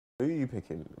Who are you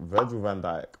picking? Virgil van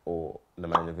Dijk or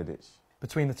Nemanja Vidic?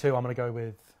 Between the two, I'm going to go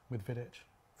with Vidic.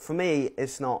 For me,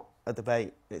 it's not a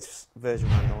debate. It's Virgil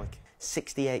van Dijk.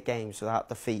 68 games without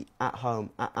defeat at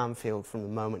home at Anfield from the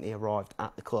moment he arrived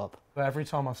at the club. But every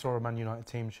time I saw a Man United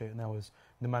team sheet and there was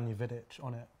Nemanja Vidic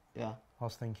on it, yeah, I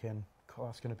was thinking, God,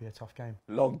 that's going to be a tough game.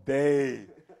 Long day.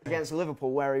 Against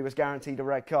Liverpool, where he was guaranteed a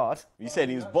red card. You said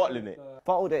he was bottling it.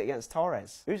 Bottled it against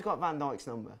Torres. Who's got Van Dijk's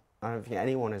number? I don't think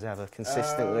anyone has ever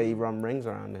consistently run rings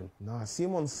around him. No, I see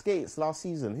him on skates last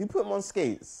season. Who put him on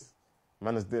skates?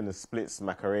 Man was doing the splits,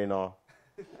 Macarena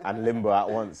and limbo at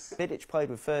once. Vidic played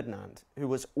with Ferdinand, who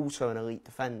was also an elite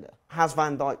defender. Has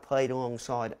Van Dijk played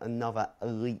alongside another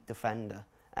elite defender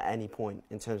at any point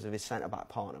in terms of his centre-back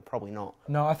partner? Probably not.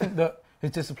 No, I think that his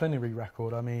disciplinary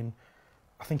record, I mean,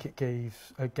 I think it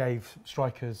gave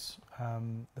strikers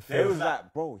the feel. There was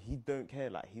that, bro, he don't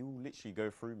care. Like, he will literally go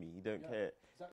through me. He don't care.